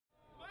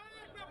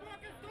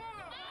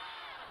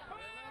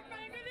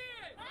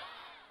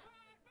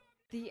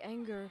The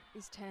anger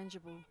is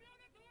tangible.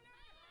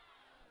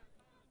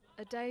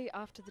 A day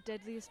after the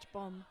deadliest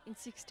bomb in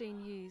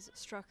 16 years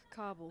struck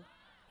Kabul,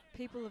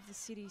 people of the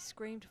city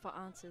screamed for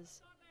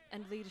answers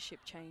and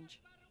leadership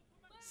change.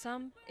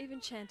 Some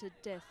even chanted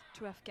death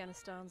to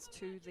Afghanistan's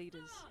two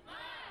leaders.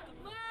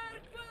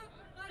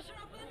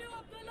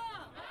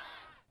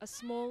 A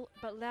small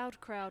but loud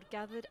crowd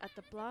gathered at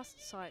the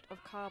blast site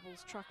of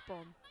Kabul's truck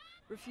bomb,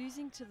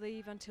 refusing to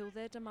leave until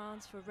their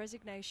demands for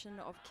resignation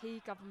of key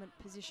government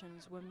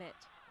positions were met.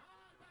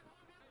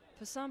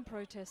 For some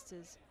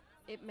protesters,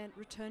 it meant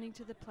returning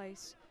to the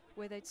place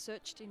where they'd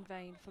searched in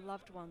vain for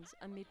loved ones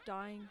amid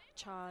dying,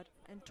 charred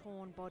and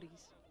torn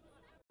bodies.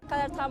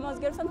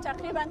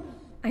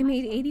 I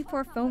made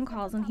 84 phone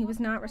calls and he was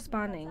not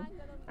responding.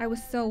 I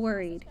was so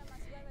worried.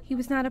 He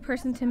was not a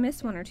person to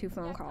miss 1 or 2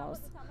 phone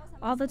calls.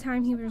 All the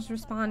time he was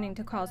responding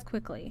to calls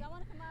quickly.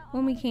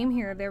 When we came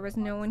here, there was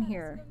no one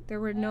here. There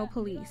were no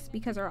police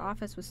because our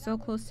office was so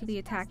close to the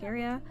attack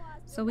area,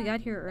 so we got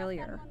here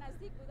earlier.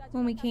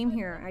 When we came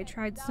here, I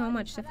tried so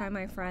much to find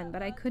my friend,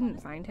 but I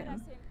couldn't find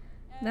him.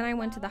 Then I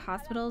went to the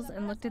hospitals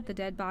and looked at the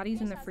dead bodies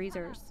in the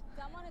freezers.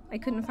 I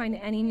couldn't find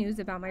any news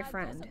about my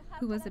friend,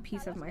 who was a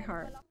piece of my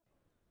heart.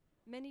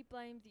 Many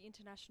blamed the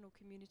international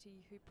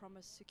community who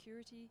promised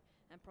security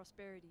and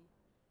prosperity.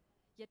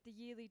 Yet the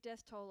yearly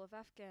death toll of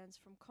Afghans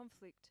from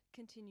conflict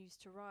continues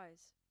to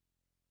rise.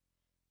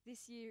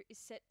 This year is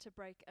set to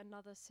break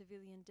another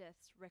civilian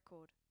deaths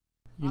record.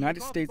 The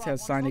United States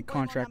has signed a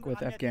contract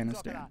with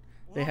Afghanistan.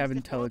 They have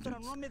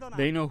intelligence.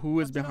 They know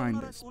who is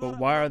behind this, but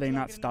why are they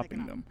not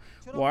stopping them?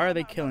 Why are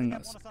they killing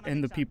us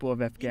and the people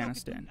of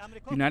Afghanistan?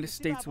 The United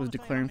States was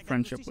declaring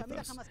friendship with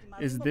us.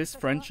 Is this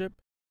friendship?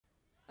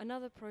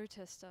 Another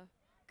protester,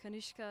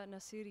 Kanishka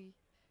Nasiri,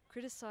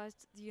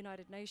 criticized the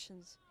United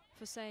Nations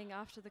for saying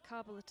after the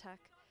Kabul attack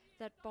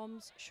that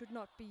bombs should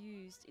not be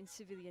used in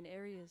civilian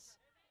areas.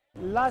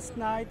 Last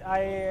night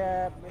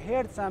I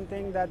heard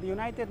something that the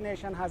United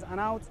Nations has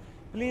announced,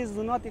 please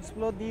do not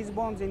explode these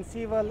bombs in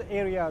civil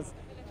areas.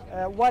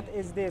 What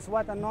is this?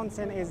 What a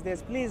nonsense is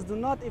this? Please do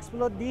not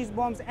explode these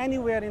bombs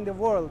anywhere in the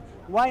world.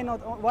 Why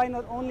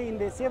not only in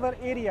the civil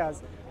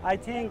areas? I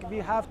think we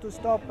have to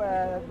stop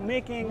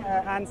making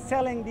and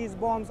selling these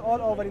bombs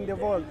all over in the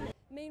world.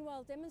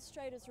 Meanwhile,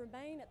 demonstrators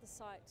remain at the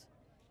site,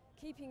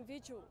 keeping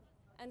vigil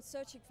and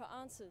searching for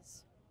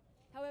answers.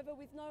 However,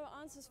 with no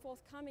answers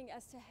forthcoming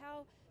as to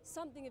how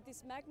something of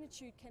this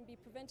magnitude can be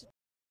prevented